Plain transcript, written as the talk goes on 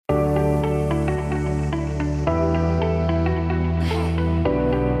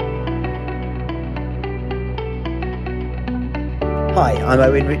I'm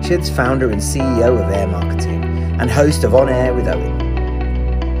Owen Richards, founder and CEO of Air Marketing and host of On Air with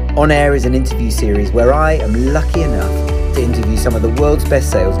Owen. On Air is an interview series where I am lucky enough to interview some of the world's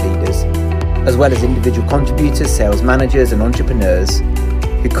best sales leaders, as well as individual contributors, sales managers and entrepreneurs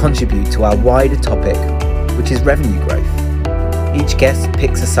who contribute to our wider topic, which is revenue growth. Each guest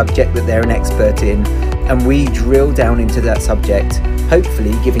picks a subject that they're an expert in, and we drill down into that subject,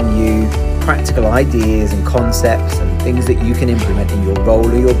 hopefully giving you practical ideas and concepts and things that you can implement in your role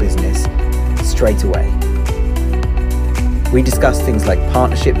or your business straight away. We discuss things like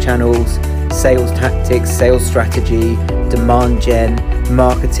partnership channels, sales tactics, sales strategy, demand gen,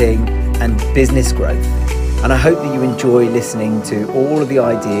 marketing, and business growth. And I hope that you enjoy listening to all of the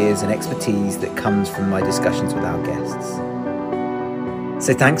ideas and expertise that comes from my discussions with our guests.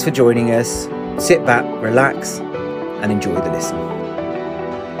 So thanks for joining us. Sit back, relax, and enjoy the listen.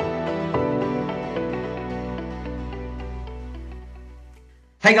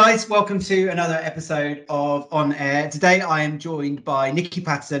 Hey guys, welcome to another episode of On Air. Today I am joined by Nikki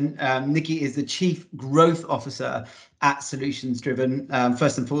Patterson. Nikki is the Chief Growth Officer at Solutions Driven.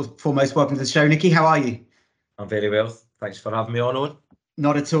 First and foremost, welcome to the show, Nikki. How are you? I'm very well. Thanks for having me on, Owen.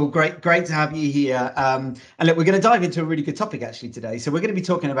 Not at all. Great to have you here. And look, we're going to dive into a really good topic actually today. So we're going to be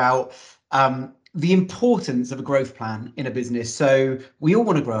talking about the importance of a growth plan in a business. So we all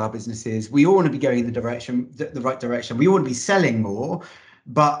want to grow our businesses. We all want to be going in the right direction. We all want to be selling more.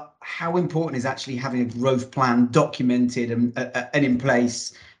 But how important is actually having a growth plan documented and in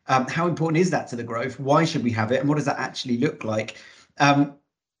place? How important is that to the growth? Why should we have it? And what does that actually look like?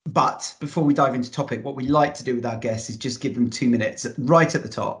 But before we dive into topic, what we like to do with our guests is just give them 2 minutes right at the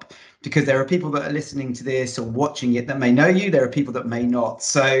top, because there are people that are listening to this or watching it that may know you. There are people that may not.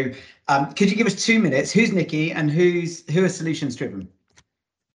 So could you give us 2 minutes? Who's Nikki and who is Solutions Driven?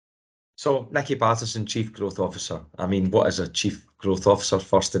 So Nikki Patterson, Chief Growth Officer. I mean, what is a Chief Growth Officer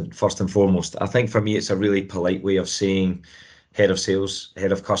first and foremost? I think for me, it's a really polite way of saying head of sales,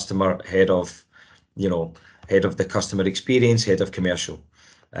 head of customer, head of the customer experience, head of commercial.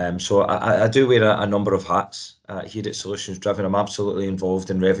 So I do wear a number of hats here at Solutions Driven. I'm absolutely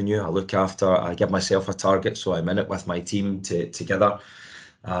involved in revenue. I give myself a target, so I'm in it with my team together.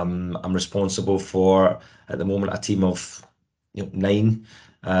 I'm responsible for, at the moment, a team of 9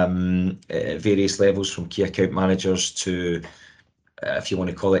 at various levels, from key account managers to, if you want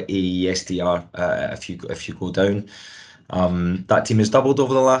to call it AE, SDR, if you go down. That team has doubled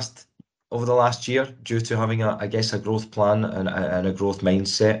over the last year due to having a growth plan and a growth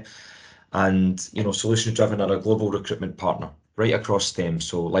mindset. And Solutions Driven are a global recruitment partner right across STEM,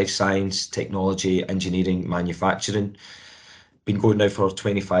 so life science, technology, engineering, manufacturing. Been going now for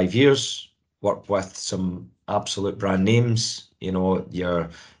 25 years. Work with some absolute brand names, your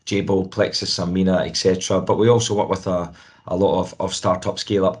Jabil, Plexus, Sanmina, etc. But we also work with a lot of startup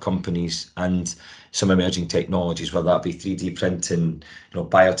scale-up companies and some emerging technologies, whether that be 3D printing,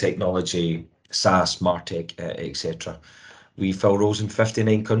 biotechnology, SaaS, MarTech, etc. We fill roles in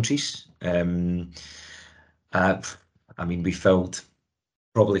 59 countries. We filled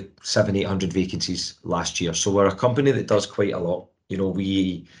probably 700-800 vacancies last year. So we're a company that does quite a lot.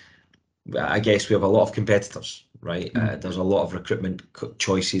 I guess we have a lot of competitors, right? There's a lot of recruitment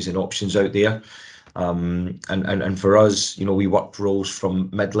choices and options out there. And for us, we work roles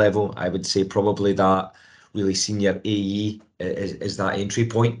from mid-level. I would say probably that really senior AE is that entry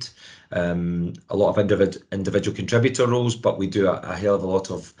point. A lot of individual contributor roles, but we do a hell of a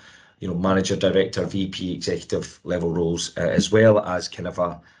lot of, manager, director, VP, executive level roles, as well as kind of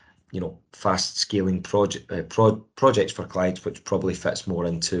a, fast scaling projects for clients, which probably fits more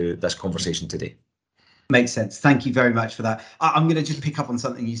into this conversation today. Makes sense. Thank you very much for that. I'm going to just pick up on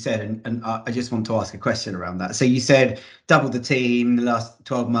something you said, and I just want to ask a question around that. So you said double the team in the last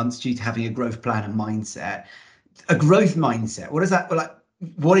 12 months due to having a growth plan and mindset. A growth mindset, what is that?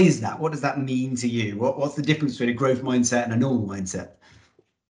 What is that? What does that mean to you? What's the difference between a growth mindset and a normal mindset?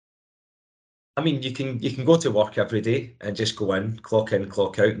 I mean, you can go to work every day and just go in, clock out and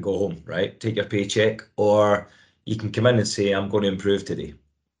go home, right? Take your paycheck. Or you can come in and say, I'm going to improve today,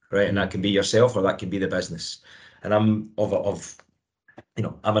 right? And that can be yourself or that can be the business. And I'm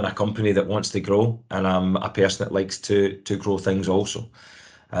I'm in a company that wants to grow, and I'm a person that likes to grow things also.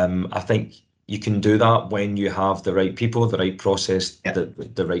 I think you can do that when you have the right people, the right process,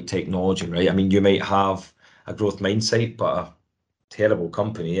 the right technology, right? I mean, you might have a growth mindset, but a terrible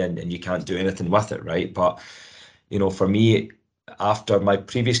company and you can't do anything with it, right? But for me, after my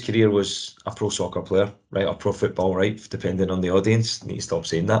previous career was a pro soccer player, right, or pro football, right, depending on the audience. I need to stop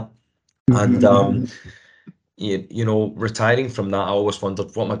saying that. And retiring from that, I always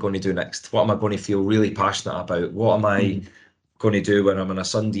wondered, what am I going to do next? What am I going to feel really passionate about? What am I going to do when I'm on a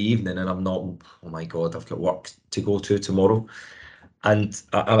Sunday evening and I'm not, oh my God, I've got work to go to tomorrow. And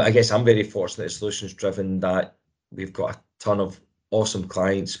I guess I'm very fortunate at Solutions Driven that we've got a ton of awesome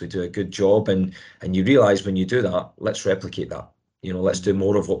clients. We do a good job, and you realise when you do that, let's replicate that. You know, let's do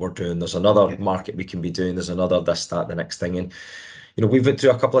more of what we're doing. There's another market we can be doing. There's another this, that, the next thing. And you know, we've been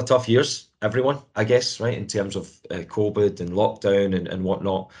through a couple of tough years, everyone, I guess, right, in terms of COVID and lockdown and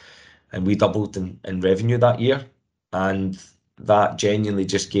whatnot. And we doubled in revenue that year. And that genuinely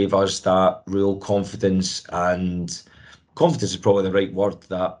just gave us that real confidence, and confidence is probably the right word,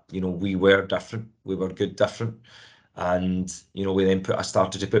 that, you know, we were different. We were good different. And, you know, we then I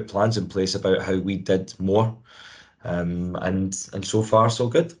started to put plans in place about how we did more. And so far, so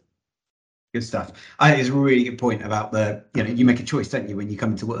good. Good stuff. I think it's a really good point about you make a choice, don't you, when you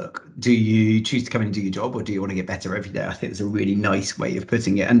come into work? Do you choose to come in and do your job, or do you want to get better every day? I think it's a really nice way of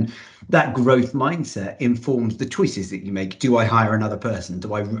putting it. And that growth mindset informs the choices that you make. Do I hire another person?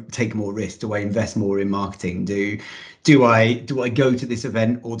 Do I take more risk? Do I invest more in marketing? Do I go to this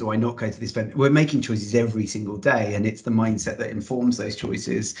event, or do I not go to this event? We're making choices every single day, and it's the mindset that informs those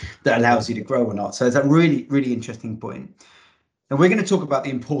choices that allows you to grow or not. So it's a really, really interesting point. And we're going to talk about the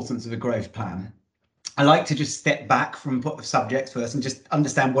importance of a growth plan. I like to just step back from subjects first and just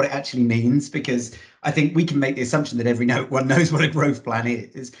understand what it actually means, because I think we can make the assumption that everyone knows what a growth plan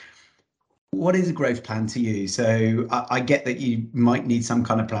is. What is a growth plan to you? So I get that you might need some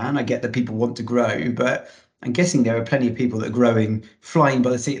kind of plan. I get that people want to grow, but I'm guessing there are plenty of people that are growing, flying by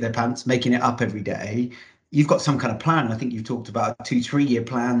the seat of their pants, making it up every day. You've got some kind of plan. I think you've talked about a 2-3 year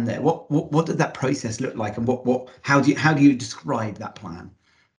plan there. What did that process look like, and how do you describe that plan?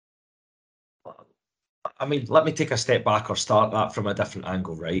 I mean, let me take a step back, or start that from a different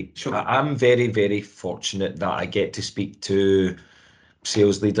angle, right? Sure. I'm very, very fortunate that I get to speak to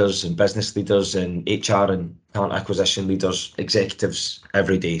sales leaders and business leaders and HR and talent acquisition leaders, executives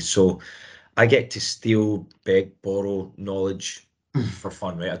every day. So I get to steal, beg, borrow knowledge for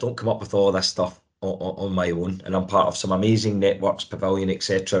fun, right? I don't come up with all this stuff on my own, and I'm part of some amazing networks, Pavilion,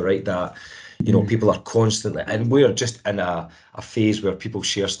 etc., right, that, you know, people are constantly, and we're just in a phase where people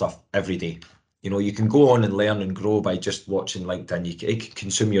share stuff every day. You know, you can go on and learn and grow by just watching LinkedIn. It can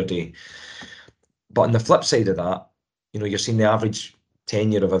consume your day. But on the flip side of that, you know, you're seeing the average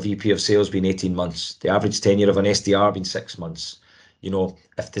tenure of a VP of sales being 18 months, the average tenure of an SDR being 6 months. You know,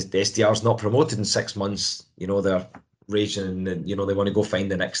 if the SDR is not promoted in 6 months, you know, they're raging, and, you know, they want to go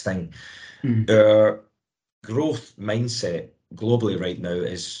find the next thing. Our growth mindset globally right now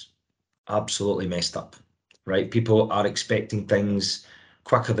is absolutely messed up, right? People are expecting things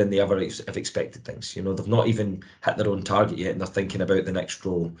quicker than they ever have expected things. You know, they've not even hit their own target yet, and they're thinking about the next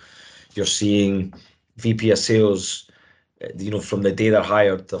role. You're seeing VP of sales, you know, from the day they're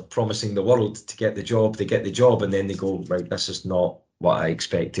hired, they're promising the world to get the job, they get the job, and then they go, right, this is not what I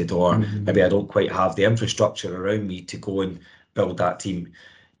expected, or maybe I don't quite have the infrastructure around me to go and build that team.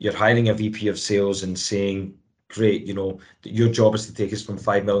 You're hiring a VP of sales and saying, great, you know, your job is to take us from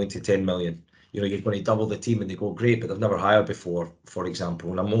 5 million to 10 million. You know, you're going to double the team, and they go, great, but they've never hired before, for example.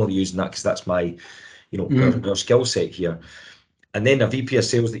 And I'm only using that because that's my, you know, our skill set here. And then a VP of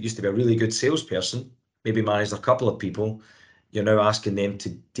sales that used to be a really good salesperson, maybe managed a couple of people, you're now asking them to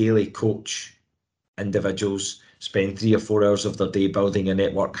daily coach individuals, spend 3 or 4 hours of their day building a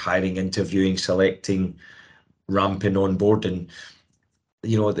network, hiring, interviewing, selecting, ramping, onboarding.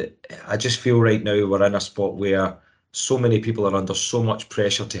 You know, I just feel right now we're in a spot where so many people are under so much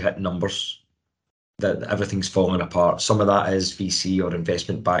pressure to hit numbers that everything's falling apart. Some of that is VC or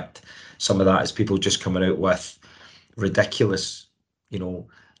investment backed. Some of that is people just coming out with ridiculous, you know,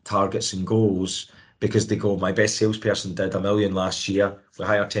 targets and goals, because they go, my best salesperson did 1 million last year. If we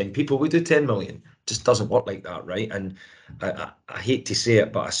hire 10 people, we do 10 million. It just doesn't work like that, right? And I hate to say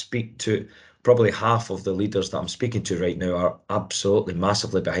it, but I speak to probably half of the leaders that I'm speaking to right now are absolutely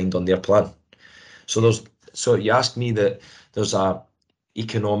massively behind on their plan. So you ask me that there's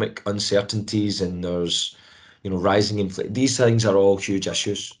economic uncertainties, and there's, you know, rising inflation. These things are all huge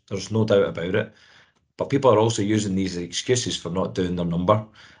issues. There's no doubt about it. But people are also using these as excuses for not doing their number.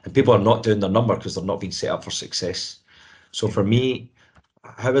 And people are not doing their number because they're not being set up for success. So for me,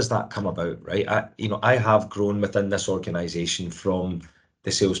 how has that come about, right? I have grown within this organization from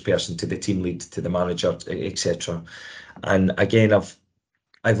the salesperson to the team lead to the manager, etc. And again,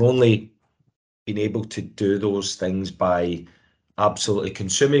 I've only been able to do those things by absolutely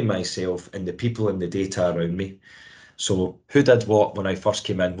consuming myself and the people and the data around me. So who did what when I first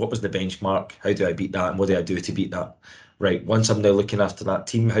came in? What was the benchmark? How do I beat that? And what do I do to beat that? right, once I'm now looking after that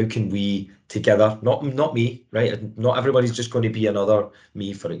team, how can we together, not me, right? Not everybody's just going to be another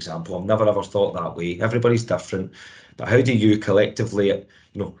me, for example. I've never ever thought that way. Everybody's different. But how do you collectively,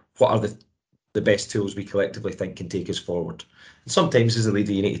 what are the best tools we collectively think can take us forward? And sometimes as a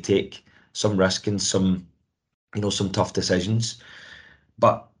leader, you need to take some risk and some tough decisions.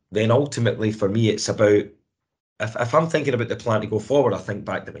 But then ultimately for me, it's about, if I'm thinking about the plan to go forward, I think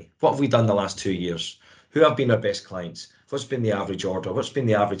back to me. What have we done the last 2 years? Who have been our best clients? What's been the average order? What's been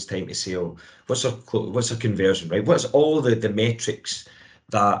the average time to sale? What's our conversion rate? What's all the metrics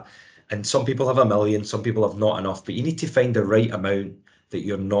that, and some people have 1 million, some people have not enough, but you need to find the right amount that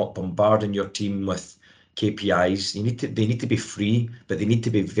you're not bombarding your team with KPIs. They need to be free, but they need to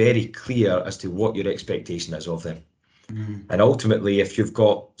be very clear as to what your expectation is of them. And ultimately, if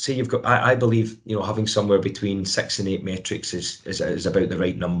I believe, having somewhere between 6 and 8 metrics is about the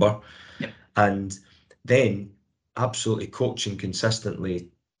right number. Yep. And then absolutely coaching consistently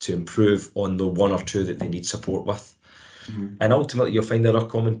to improve on the 1 or 2 that they need support with. And ultimately, you'll find there are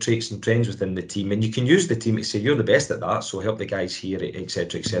common traits and trends within the team, and you can use the team to say, you're the best at that, so help the guys here,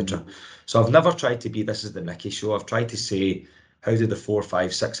 etc., etc. So I've never tried to be, this is the Mickey show. I've tried to say, how do the 4,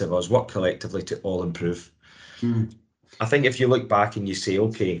 5, 6 of us work collectively to all improve? I think if you look back and you say,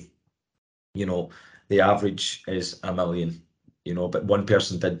 okay, the average is 1 million, but one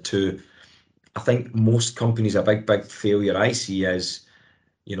person did 2. I think most companies, a big failure I see is,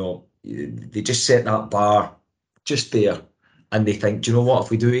 they just set that bar just there, and they think, do you know what, if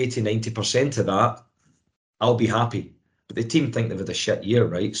we do 80-90% of that, I'll be happy. But the team think they've had a shit year,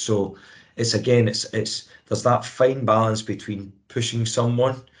 right? So it's there's that fine balance between pushing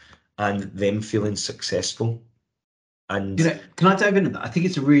someone and them feeling successful. And can I dive into that? I think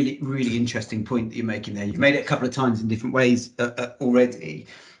it's a really, really interesting point that you're making there. You've made it a couple of times in different ways already.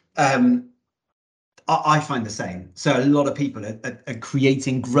 I find the same. So a lot of people are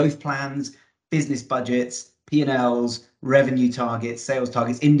creating growth plans, business budgets, P&Ls, revenue targets, sales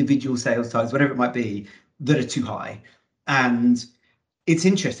targets, individual sales targets, whatever it might be, that are too high. And it's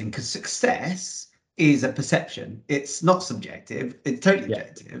interesting because success is a perception. It's not subjective. It's totally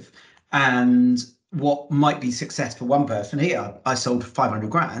objective. And what might be success for one person, here, I sold 500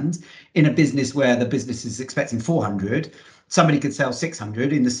 grand in a business where the business is expecting 400. Somebody could sell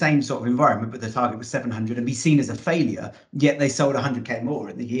 600 in the same sort of environment, but the target was 700 and be seen as a failure, yet they sold 100K more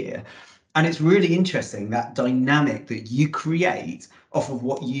in the year. And it's really interesting, that dynamic that you create off of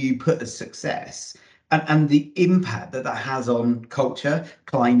what you put as success, and the impact that has on culture,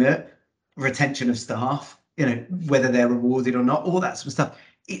 climate, retention of staff, whether they're rewarded or not, all that sort of stuff.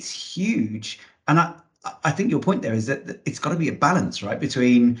 It's huge. And I think your point there is that it's got to be a balance, right,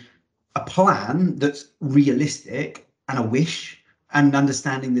 between a plan that's realistic and a wish, and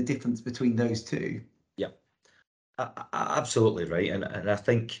understanding the difference between those two. Yeah, absolutely right. And I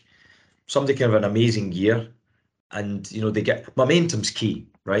think somebody can have an amazing year, and they get momentum's key,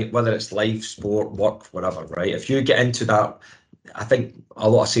 right? Whether it's life, sport, work, whatever, right? If you get into that, I think a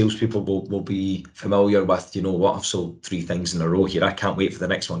lot of salespeople will be familiar with, what, I've sold 3 things in a row here. I can't wait for the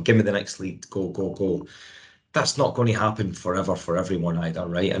next one. Give me the next lead. Go, go, go. That's not going to happen forever for everyone either,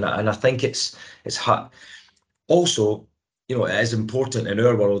 right? And I think it's hard. Also, it is important in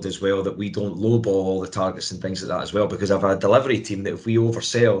our world as well that we don't lowball all the targets and things like that as well, because I've a delivery team that if we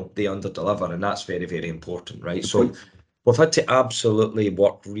oversell, they underdeliver, and that's very, very important, right? So we've had to absolutely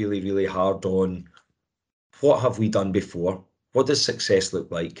work really, really hard on what have we done before? What does success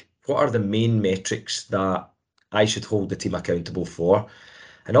look like? What are the main metrics that I should hold the team accountable for?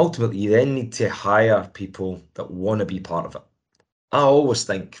 And ultimately, you then need to hire people that want to be part of it. I always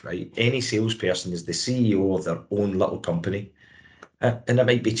think, right, any salesperson is the CEO of their own little company. And it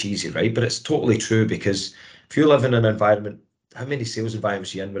might be cheesy, right? But it's totally true, because if you live in an environment, how many sales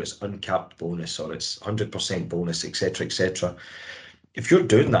environments are you in where it's uncapped bonus or it's 100% bonus, etc., etc.? If you're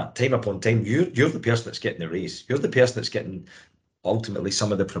doing that time upon time, you're the person that's getting the raise. You're the person that's getting ultimately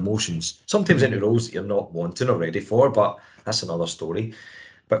some of the promotions, sometimes into roles that you're not wanting or ready for, but that's another story.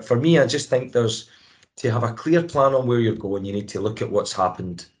 But for me, I just think to have a clear plan on where you're going, you need to look at what's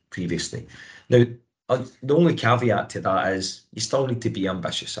happened previously. Now, the only caveat to that is you still need to be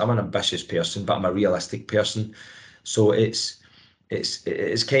ambitious. I'm an ambitious person, but I'm a realistic person. So it's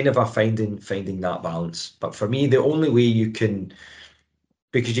kind of a finding that balance. But for me, the only way you can,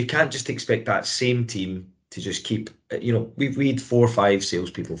 because you can't just expect that same team to just keep, we had 4 or 5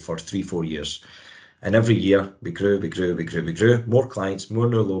 salespeople for 3-4 years. And every year we grew, more clients, more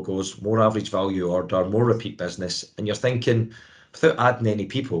new logos, more average value order, more repeat business. And you're thinking, without adding any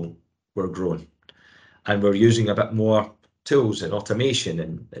people, we're growing. And we're using a bit more tools and automation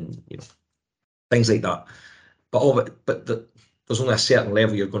and things like that. there's only a certain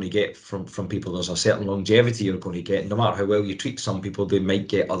level you're going to get from people. There's a certain longevity you're going to get. No matter how well you treat some people, they might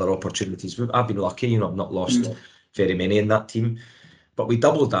get other opportunities. I've been lucky, you know, I've not lost very many in that team, but we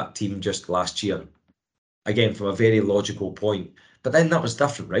doubled that team just last year. Again, from a very logical point. But then that was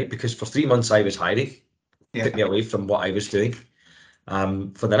different, right? Because for 3 months I was hiring, took me away from what I was doing.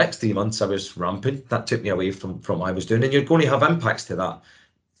 For the next 3 months I was ramping. That took me away from what I was doing. And you're going to have impacts to that.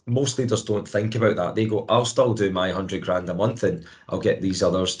 Most leaders don't think about that. They go, I'll still do my 100 grand a month and I'll get these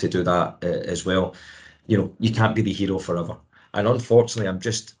others to do that as well. You know, you can't be the hero forever. And unfortunately,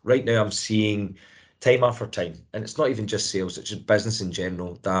 right now I'm seeing time after time, and it's not even just sales, it's just business in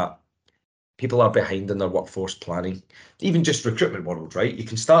general, that people are behind in their workforce planning. Even just recruitment world, right? You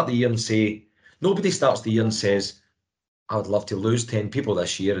can start the year and say, nobody starts the year and says, I would love to lose 10 people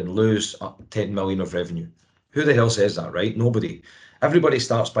this year and lose 10 million of revenue. Who the hell says that, right? Nobody. Everybody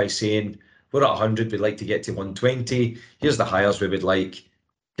starts by saying, we're at 100, we'd like to get to 120. Here's the hires we would like.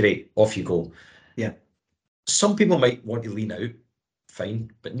 Great, off you go. Yeah. Some people might want to lean out,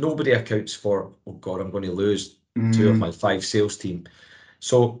 fine, but nobody accounts for, oh God, I'm going to lose 2 of my 5 sales team.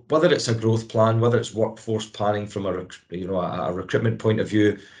 So whether it's a growth plan, whether it's workforce planning from a recruitment point of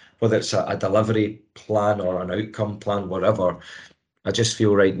view, whether it's a delivery plan or an outcome plan, whatever, I just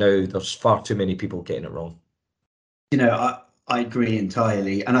feel right now there's far too many people getting it wrong. You know, I agree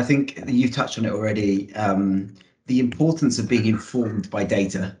entirely. And I think you've touched on it already, the importance of being informed by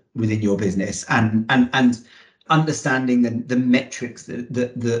data within your business and understanding the metrics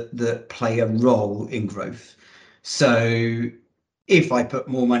that play a role in growth. So if I put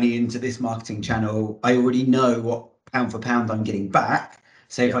more money into this marketing channel, I already know what pound for pound I'm getting back.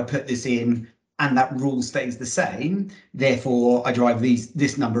 So if I put this in and that rule stays the same, therefore I drive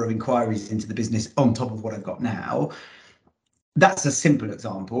this number of inquiries into the business on top of what I've got now. That's a simple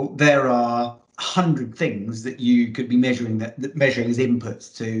example. There are 100 things that you could be measuring that measuring as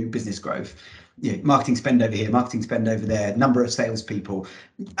inputs to business growth. You know, marketing spend over here, marketing spend over there, number of salespeople,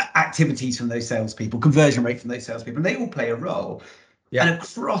 activities from those salespeople, conversion rate from those salespeople, and they all play a role. Yeah. And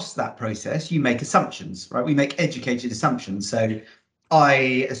across that process, you make assumptions, right? We make educated assumptions. So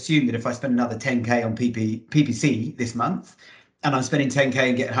I assume that if I spend another 10K on PPC this month, and I'm spending 10K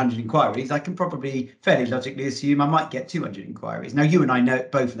and get 100 inquiries, I can probably fairly logically assume I might get 200 inquiries. Now, you and I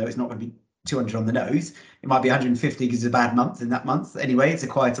both know it's not going to be 200 on the nose. It might be 150 because it's a bad month in that month. Anyway, it's a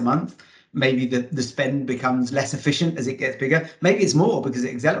quieter month. Maybe the spend becomes less efficient as it gets bigger. Maybe it's more because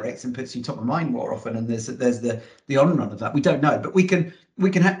it accelerates and puts you top of mind more often. And there's the on and on of that. We don't know, but we can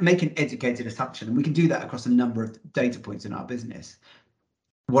make an educated assumption, and we can do that across a number of data points in our business.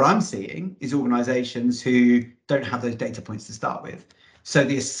 What I'm seeing is organizations who don't have those data points to start with. So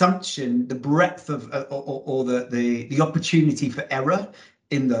the assumption, the breadth of or the opportunity for error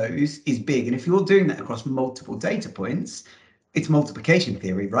in those is big. And if you're doing that across multiple data points, it's multiplication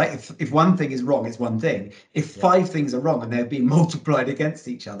theory, right? If one thing is wrong, it's one thing. If 5 things are wrong and they're being multiplied against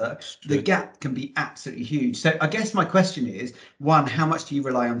each other, the gap can be absolutely huge. So I guess my question is, 1, how much do you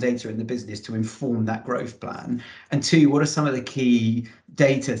rely on data in the business to inform that growth plan? And 2, what are some of the key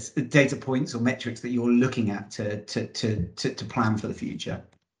data points or metrics that you're looking at to plan for the future?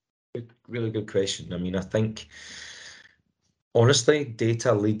 Really good question. I mean, I think, honestly,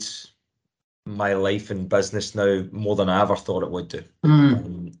 data leads my life in business now more than I ever thought it would do.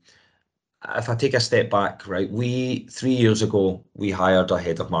 If I take a step back, right, 3 years ago, we hired a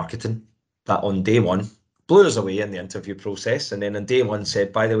head of marketing that on day one blew us away in the interview process. And then on day one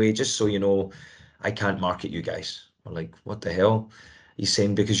said, by the way, just so you know, I can't market you guys. We're like, what the hell? He's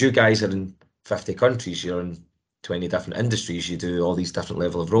saying, because you guys are in 50 countries, you're in 20 different industries, you do all these different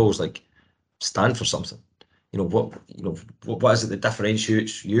level of roles, like stand for something. What is it that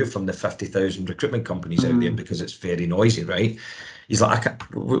differentiates you from the 50,000 recruitment companies out there? Because it's very noisy, right? He's like,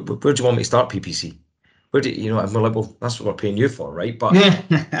 where do you want me to start PPC? Where do and we're like, well, that's what we're paying you for, right? But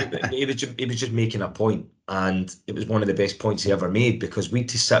he was just making a point, and it was one of the best points he ever made, because we had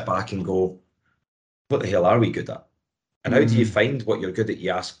to sit back and go, what the hell are we good at? And how do you find what you're good at? You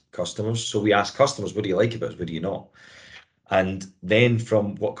ask customers. So we ask customers, what do you like about us? What do you not? And then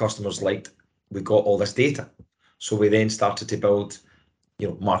from what customers liked, we got all this data. So we then started to build,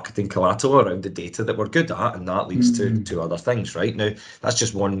 marketing collateral around the data that we're good at, and that leads to other things, right? Now, that's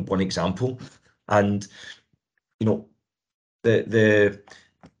just one example. And,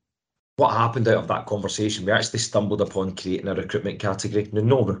 what happened out of that conversation, we actually stumbled upon creating a recruitment category. Now,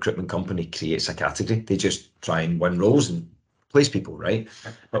 no recruitment company creates a category. They just try and win roles and place people, right?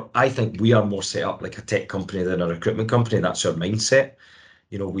 But I think we are more set up like a tech company than a recruitment company. That's our mindset.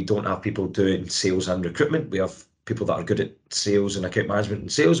 We don't have people doing sales and recruitment. We have people that are good at sales and account management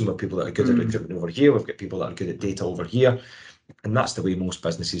and sales, and we've people that are good at recruitment over here. We've got people that are good at data over here. And that's the way most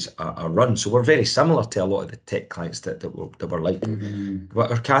businesses are run. So we're very similar to a lot of the tech clients that we're like.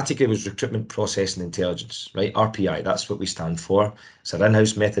 But our category was recruitment process and intelligence, right? RPI, that's what we stand for. It's an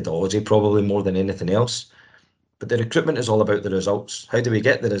in-house methodology, probably more than anything else. But the recruitment is all about the results. How do we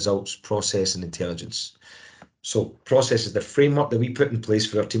get the results? Process and intelligence. So process is the framework that we put in place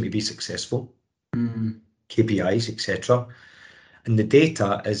for our team to be successful, KPIs, etc. And the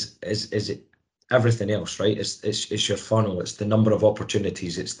data is everything else, right? It's your funnel, it's the number of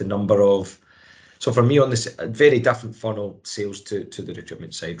opportunities, it's the number of, so for me on this, a very different funnel sales to the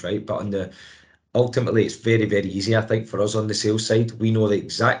recruitment side, right? But on the, ultimately it's very, very easy, I think, for us on the sales side. We know the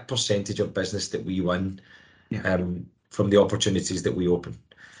exact percentage of business that we win from the opportunities that we open.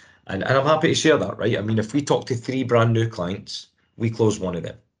 And I'm happy to share that, right? I mean, if we talk to 3 brand new clients, we close one of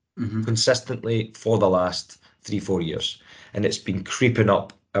them consistently for the last 3-4 years. And it's been creeping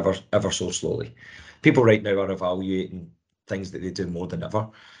up ever so slowly. People right now are evaluating things that they do more than ever.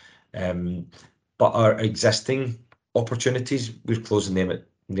 But our existing opportunities, we're closing them at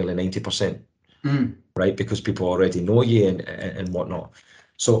nearly 90%, right? Because people already know you and whatnot.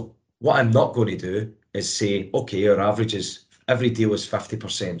 So what I'm not going to do is say, okay, our average is, every deal is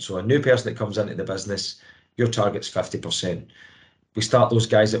 50%. So a new person that comes into the business, your target's 50%. We start those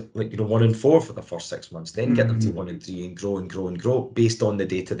guys at 1 in 4 for the first 6 months, then get them to 1 in 3 and grow and grow and grow based on the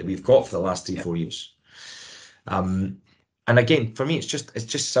data that we've got for the last 3-4 years. And again, for me, it's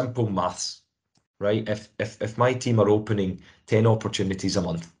just simple maths, right? If my team are opening 10 opportunities a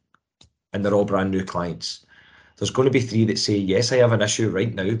month and they're all brand new clients, there's going to be 3 that say, yes, I have an issue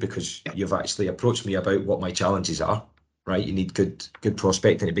right now because you've actually approached me about what my challenges are, right? You need good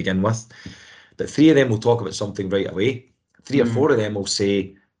prospecting to begin with. But 3 of them will talk about something right away. 3 or 4 of them will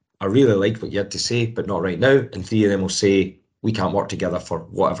say, I really like what you had to say, but not right now. And 3 of them will say, we can't work together for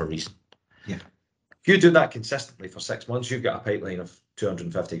whatever reason. Yeah. If you do that consistently for 6 months, you've got a pipeline of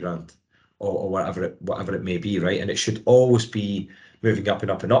 250 grand or whatever it may be, right? And it should always be moving up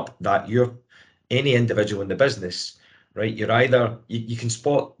and up and up. That you're any individual in the business, right? You're either, you can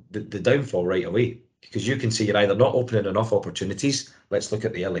spot the downfall right away because you can see you're either not opening enough opportunities. Let's look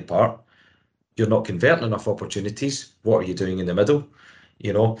at the early part. You're not converting enough opportunities. What are you doing in the middle?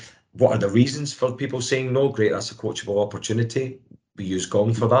 What are the reasons for people saying no? Great, that's a coachable opportunity. We use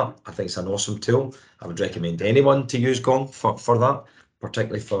Gong for that. I think it's an awesome tool. I would recommend anyone to use Gong for that,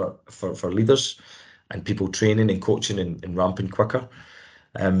 particularly for leaders and people training and coaching and ramping quicker.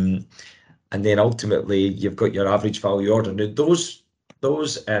 And then ultimately you've got your average value order. Now those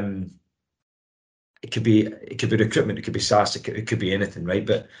it could be recruitment, it could be SaaS, it could be anything, right?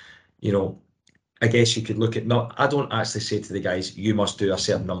 But I guess you could look at, I don't actually say to the guys, you must do a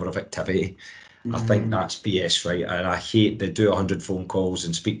certain number of activity. I think that's BS, right? And I hate they do 100 phone calls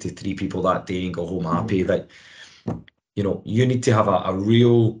and speak to 3 people that day and go home happy. That you need to have a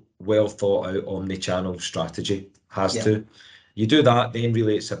real well thought out omni-channel strategy. To. You do that, then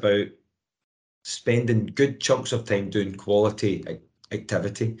really it's about spending good chunks of time doing quality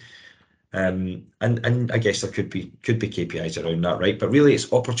activity. And I guess there could be KPIs around that, right? But really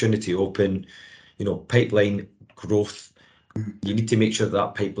it's opportunity open, pipeline growth. You need to make sure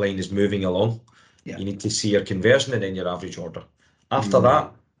that pipeline is moving along. You need to see your conversion and then your average order. After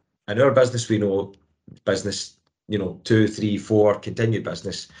that, in our business, we know business, 2, 3, 4, continued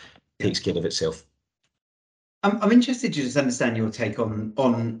business takes care of itself. I'm interested to just understand your take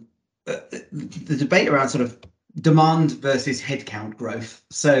on the debate around sort of demand versus headcount growth.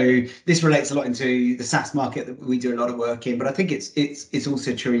 So this relates a lot into the SaaS market that we do a lot of work in, but I think it's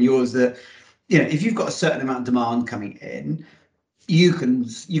also true in yours that if you've got a certain amount of demand coming in, you can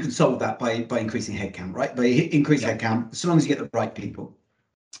solve that by increasing headcount, right? By increasing headcount, so long as you get the right people.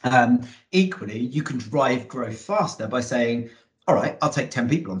 Equally, you can drive growth faster by saying, all right, I'll take 10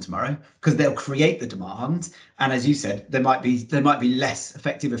 people on tomorrow because they'll create the demand. And as you said, they might be less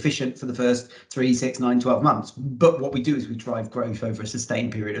effective, efficient for the first 3, 6, 9, 12 months. But what we do is we drive growth over a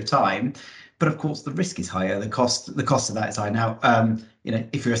sustained period of time. But of course, the risk is higher. The cost of that is high. Now,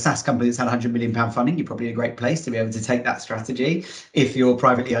 if you're a SaaS company that's had £100 million funding, you're probably in a great place to be able to take that strategy. If you're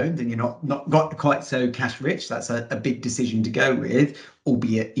privately owned and you're not got quite so cash rich, that's a big decision to go with,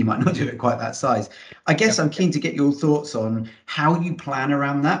 albeit you might not do it quite that size. I guess I'm keen to get your thoughts on how you plan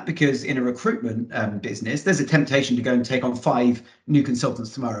around that, because in a recruitment business, there's a temptation to go and take on 5 new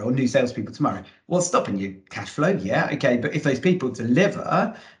consultants tomorrow or new salespeople tomorrow. What's stopping you? Cash flow, yeah, okay. But if those people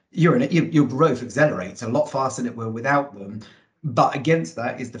deliver, your growth accelerates a lot faster than it will without them. But against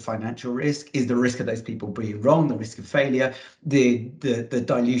that is the financial risk, is the risk of those people being wrong, the risk of failure, the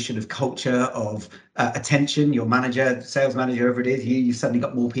dilution of culture, of attention. Your manager, sales manager, whoever it is, you've suddenly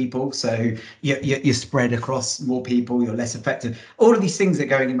got more people, so you're spread across more people, you're less effective. All of these things are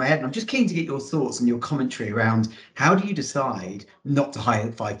going in my head, and I'm just keen to get your thoughts and your commentary around how do you decide not to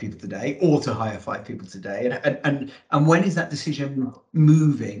hire 5 people today or to hire 5 people today, and when is that decision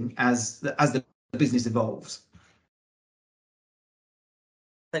moving as the business evolves?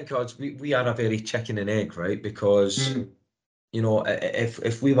 I think, Odds, we are a very chicken and egg, right? Because you know,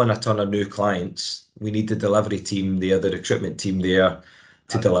 if we want a ton of new clients, we need the delivery team there, the recruitment team there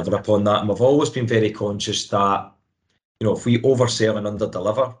to deliver upon that. And we've always been very conscious that, you know, if we oversell and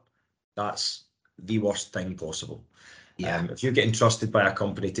underdeliver, that's the worst thing possible. Yeah. If you're getting trusted by a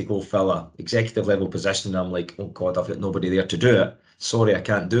company to go fill a executive level position, and I'm like, oh God, I've got nobody there to do it. Sorry, I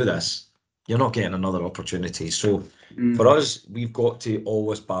can't do this. You're not getting another opportunity. So for us, we've got to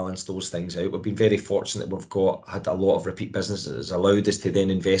always balance those things out. We've been very fortunate that we've had a lot of repeat business that has allowed us to then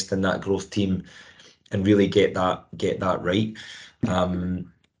invest in that growth team and really get that right.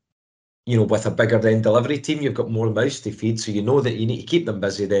 You know, with a bigger then delivery team, you've got more mouths to feed, so you know that you need to keep them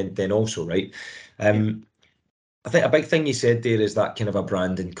busy then also, right? I think a big thing you said there is that kind of a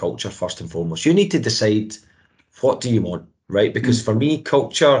brand and culture first and foremost. You need to decide what do you want, right? Because for me,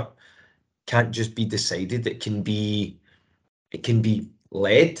 culture can't just be decided. It can be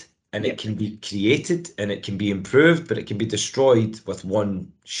led, and it can be created, and it can be improved, but it can be destroyed with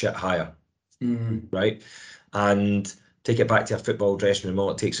one shit hire, right? And take it back to a football dressing room.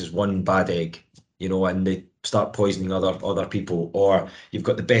 All it takes is one bad egg, you know, and they start poisoning other people. Or you've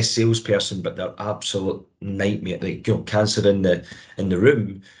got the best salesperson, but they're absolute nightmare, like, you know, cancer in the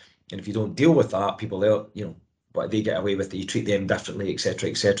room. And if you don't deal with that, people, you know, what they get away with, you treat them differently, etc.,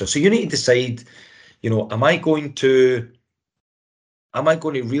 etc. So you need to decide, you know, am I going to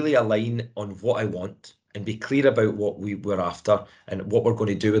really align on what I want and be clear about what we're after and what we're going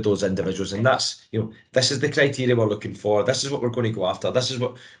to do with those individuals? And that's, you know, this is the criteria we're looking for. This is what we're going to go after. This is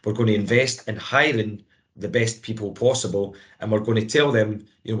what we're going to invest in, hiring the best people possible. And we're going to tell them,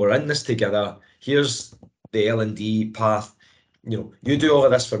 you know, we're in this together. Here's the L&D path. You know, you do all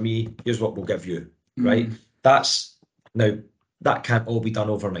of this for me. Here's what we'll give you, right? Now, that can't all be done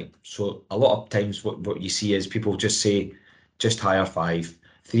overnight. So a lot of times what you see is people just say, just hire 5.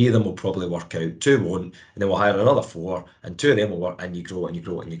 3 of them will probably work out, 2 won't, and then we'll hire another 4, and 2 of them will work, and you grow and you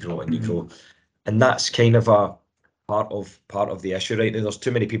grow and you grow and you grow. And that's kind of a part of the issue right now. There's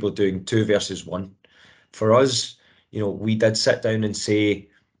too many people doing 2 versus 1. For us, you know, we did sit down and say,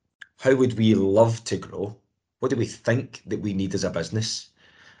 how would we love to grow? What do we think that we need as a business?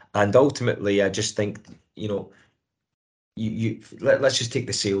 And ultimately, I just think, you know, let's just take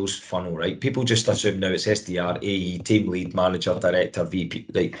the sales funnel, right? People just assume now it's SDR, AE, team lead, manager, director, VP.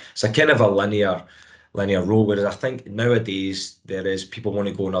 Like, it's a kind of a linear role. Whereas I think nowadays there is, people want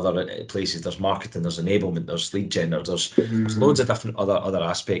to go in other places. There's marketing, there's enablement, there's lead gen, there's loads of different other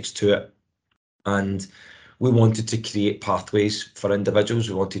aspects to it. And we wanted to create pathways for individuals.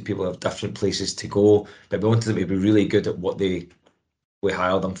 We wanted people to have different places to go, but we wanted them to be really good at what we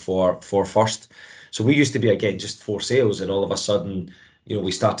hire them for first. So we used to be, again, just for sales, and all of a sudden, you know,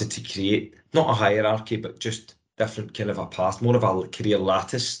 we started to create not a hierarchy, but just different kind of a path, more of a career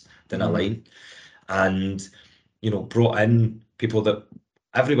lattice than a line. And, you know, brought in people that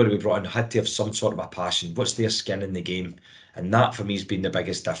everybody we brought in had to have some sort of a passion. What's their skin in the game? And that for me has been the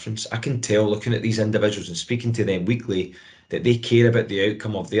biggest difference. I can tell, looking at these individuals and speaking to them weekly, that they care about the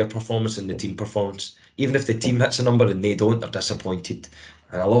outcome of their performance and the team performance. Even if the team hits a number and they don't, they're disappointed.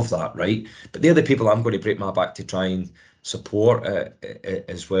 And I love that, right? But they're the people I'm going to break my back to try and support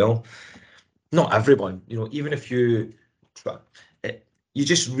as well. Not everyone, you know, even if you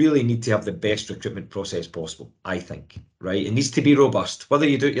just really need to have the best recruitment process possible, I think, right? It needs to be robust. Whether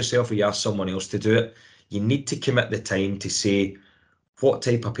you do it yourself or you ask someone else to do it, you need to commit the time to say, what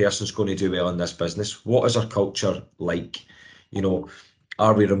type of person's going to do well in this business? What is our culture like? You know,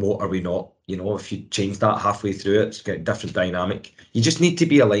 are we remote? Are we not? You know, if you change that halfway through, it's got a different dynamic. You just need to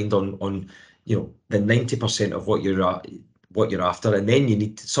be aligned on you know, the 90% of what you're after, and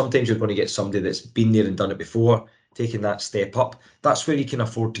then sometimes you're going to get somebody that's been there and done it before, taking that step up. That's where you can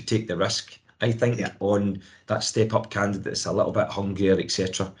afford to take the risk, I think, on that step up candidate that's a little bit hungrier,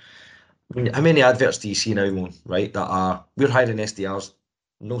 etc. I mean, how many adverts do you see now, Moan, right, that are, we're hiring SDRs,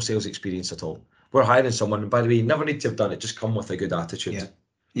 no sales experience at all. We're hiring someone, and by the way, you never need to have done it, just come with a good attitude.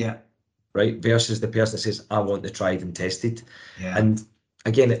 Yeah. Right, versus the person that says, I want the tried and tested. And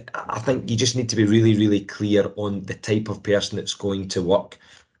again, I think you just need to be really, really clear on the type of person that's going to work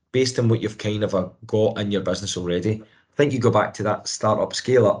based on what you've kind of got in your business already. I think you go back to that startup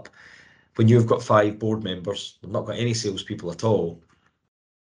scale up, when you've got 5 board members, they've not got any salespeople at all.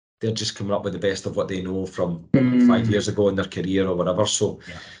 They're just coming up with the best of what they know from 5 years ago in their career or whatever. So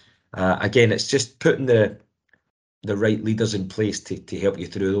again, it's just putting the right leaders in place to help you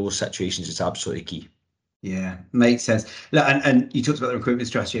through those situations is absolutely key. Yeah, makes sense. Look, and you talked about the recruitment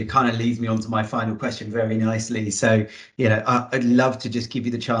strategy. It kind of leads me on to my final question very nicely. So, I'd love to just give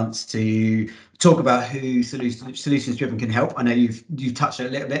you the chance to talk about who Solutions Driven can help. I know you've touched a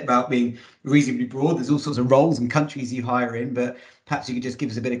little bit about being reasonably broad. There's all sorts of roles and countries you hire in, but perhaps you could just give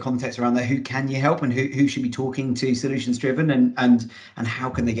us a bit of context around that. Who can you help, and who should be talking to Solutions Driven, and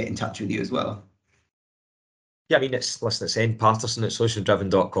how can they get in touch with you as well? Yeah, I mean, it's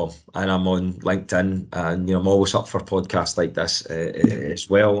npatterson@solutionsdriven.com, and I'm on LinkedIn, and I'm always up for podcasts like this as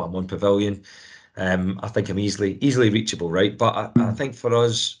well. I'm on Pavilion. I think I'm easily reachable, right? But I think for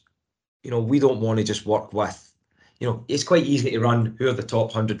us, we don't want to just work with, it's quite easy to run who are the top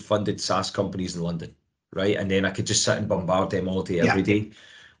 100 funded SaaS companies in London, right? And then I could just sit and bombard them all day, every day.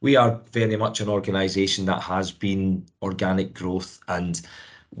 We are very much an organisation that has been organic growth, and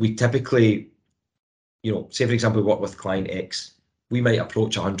we typically, say for example, we work with client X, we might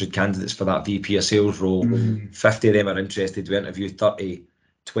approach 100 candidates for that VP of sales role. 50 of them are interested. We interview 30,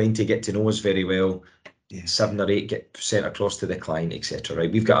 20 get to know us very well. 7 or 8 get sent across to the client, etc.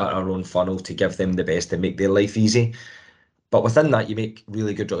 Right? We've got our own funnel to give them the best and make their life easy. But within that, you make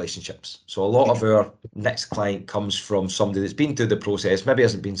really good relationships. So a lot of our next client comes from somebody that's been through the process, maybe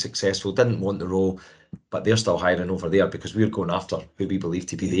hasn't been successful, didn't want the role, but they're still hiring over there because we're going after who we believe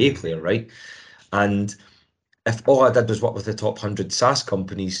to be the A player, right? And if all I did was work with the top 100 SaaS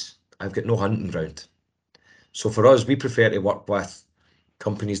companies, I've got no hunting ground. So for us, we prefer to work with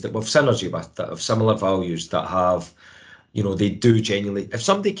companies that we've synergy with, that have similar values, that have, they do genuinely.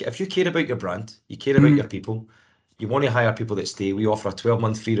 If you care about your brand, you care about your people, you want to hire people that stay, we offer a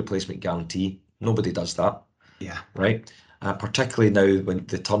 12-month free replacement guarantee. Nobody does that. Yeah. Right? Particularly now when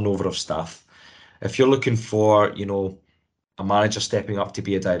the turnover of staff. If you're looking for, a manager stepping up to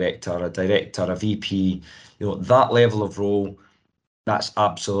be a director, a VP, that level of role, that's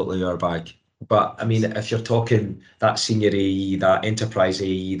absolutely our bag. But I mean, if you're talking that senior AE, that enterprise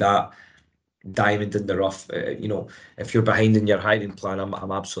AE, that diamond in the rough, if you're behind in your hiring plan,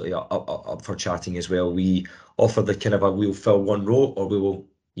 I'm absolutely up for chatting as well. We offer the kind of we'll fill one role, or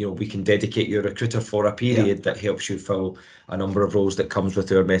we can dedicate your recruiter for a period that helps you fill a number of roles that comes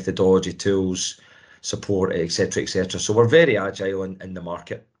with our methodology, tools, support, etc., etc. So we're very agile in the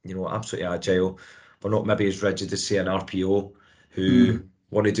market, absolutely agile. We're not maybe as rigid as, say, an RPO who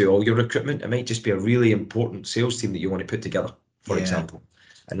want to do all your recruitment. It might just be a really important sales team that you want to put together, for example,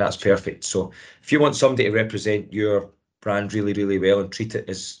 and that's perfect. So if you want somebody to represent your brand really, really well and treat it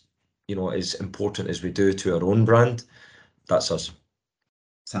as, as important as we do to our own brand, that's us.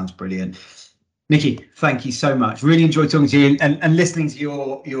 Sounds brilliant. Nicky, thank you so much. Really enjoyed talking to you and listening to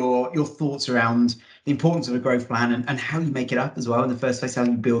your thoughts around the importance of a growth plan and how you make it up as well in the first place, how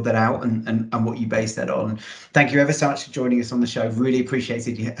you build that out and what you base that on. Thank you ever so much for joining us on the show. Really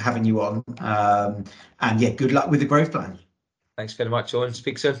appreciated having you on. And good luck with the growth plan. Thanks very much, Owen.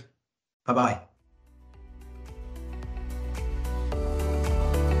 Speak soon. Bye-bye.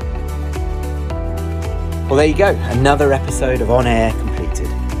 Well, there you go. Another episode of On Air completed.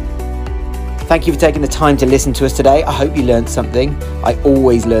 Thank you for taking the time to listen to us today. I hope you learned something. I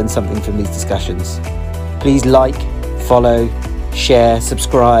always learn something from these discussions. Please like, follow, share,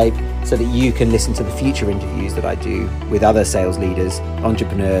 subscribe so that you can listen to the future interviews that I do with other sales leaders,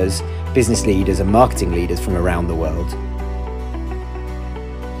 entrepreneurs, business leaders and marketing leaders from around the world.